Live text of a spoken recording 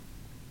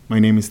My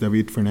name is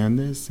David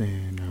Fernandez,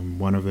 and I'm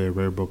one of the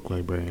rare book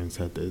librarians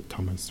at the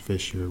Thomas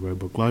Fisher Rare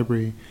Book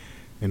Library,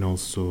 and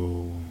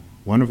also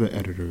one of the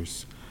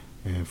editors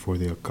for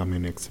the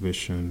upcoming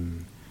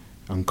exhibition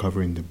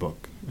Uncovering the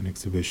Book, an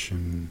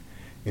exhibition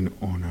in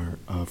honor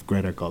of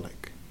Greta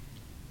Gulick.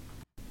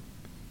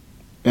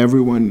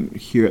 Everyone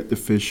here at the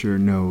Fisher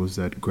knows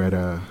that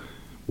Greta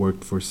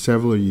worked for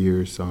several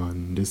years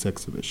on this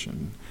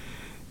exhibition,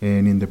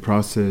 and in the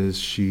process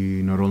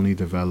she not only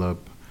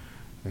developed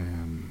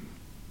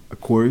a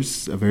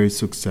course, a very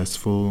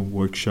successful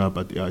workshop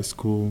at the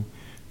iSchool,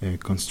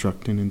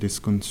 constructing and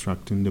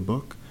deconstructing the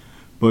book,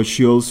 but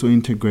she also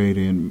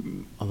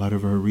integrated a lot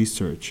of her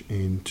research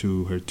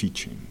into her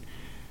teaching.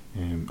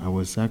 I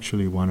was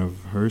actually one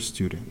of her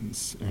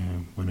students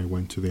when I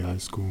went to the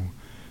iSchool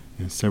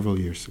several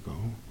years ago.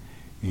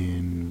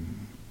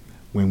 And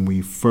when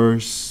we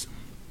first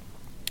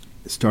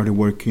started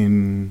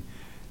working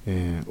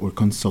or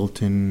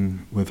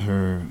consulting with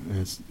her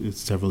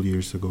several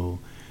years ago,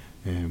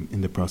 in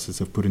the process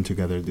of putting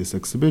together this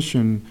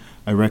exhibition,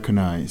 I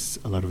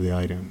recognized a lot of the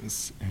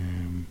items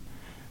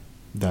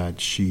that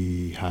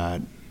she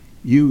had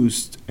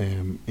used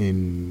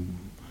in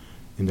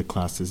the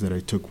classes that I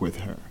took with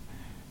her.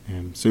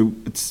 So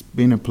it's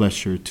been a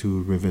pleasure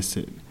to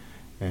revisit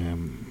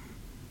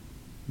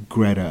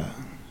Greta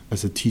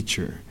as a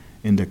teacher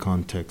in the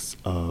context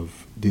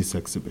of this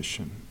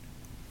exhibition.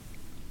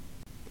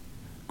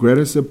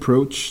 Greta's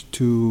approach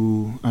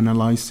to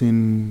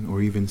analyzing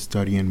or even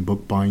studying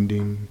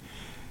bookbinding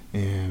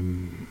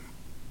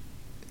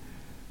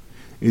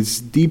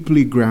is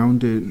deeply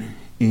grounded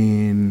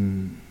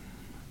in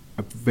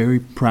a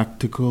very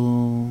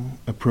practical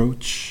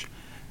approach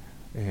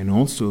and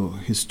also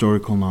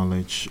historical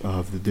knowledge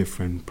of the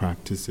different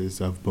practices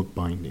of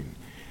bookbinding.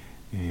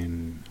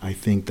 And I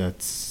think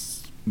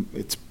it's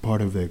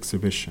part of the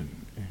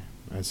exhibition.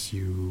 As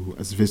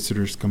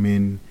visitors come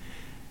in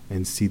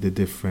and see the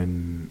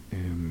different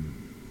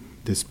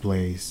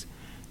displays,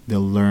 they'll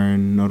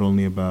learn not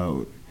only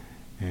about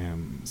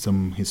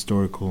some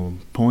historical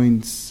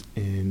points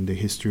in the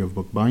history of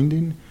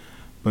bookbinding,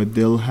 but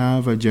they'll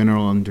have a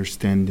general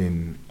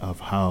understanding of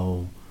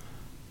how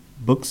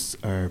books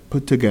are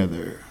put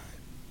together,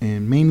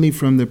 and mainly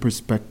from the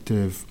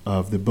perspective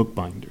of the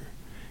bookbinder,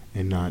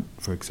 and not,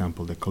 for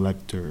example, the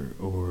collector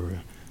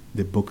or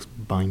the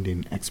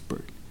bookbinding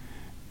expert.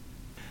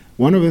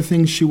 One of the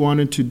things she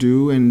wanted to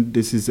do, and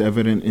this is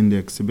evident in the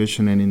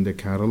exhibition and in the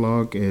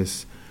catalog,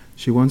 is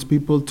she wants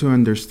people to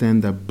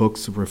understand that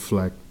books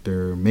reflect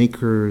their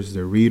makers,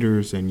 their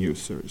readers, and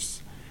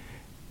users.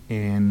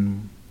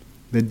 And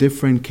the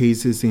different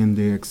cases in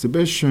the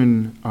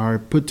exhibition are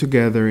put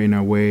together in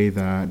a way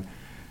that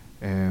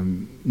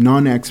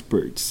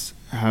non-experts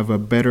have a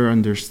better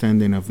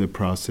understanding of the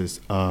process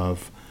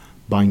of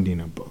binding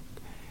a book.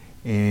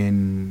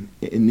 And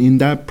in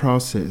that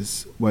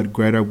process, what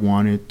Greta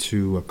wanted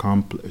to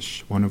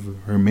accomplish, one of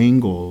her main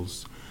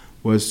goals,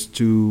 was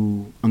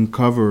to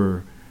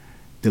uncover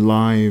the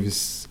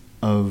lives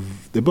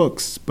of the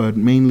books, but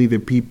mainly the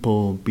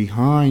people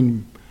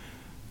behind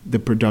the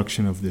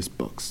production of these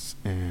books.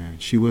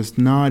 She was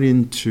not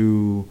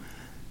into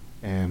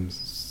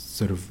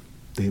sort of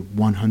the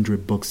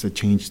 100 books that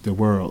changed the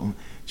world.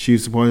 She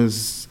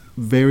was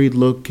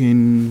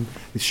looking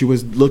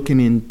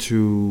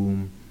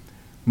into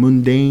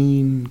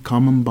mundane,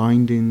 common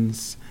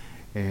bindings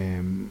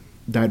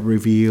that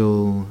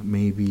reveal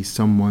maybe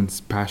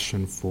someone's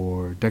passion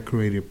for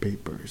decorated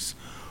papers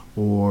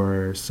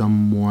or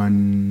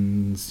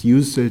someone's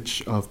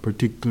usage of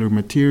particular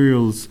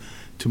materials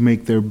to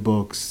make their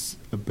books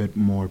a bit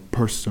more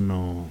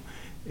personal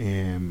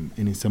and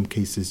in some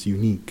cases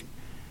unique.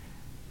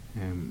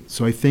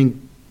 So I think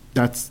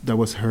that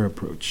was her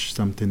approach,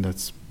 something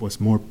that was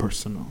more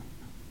personal.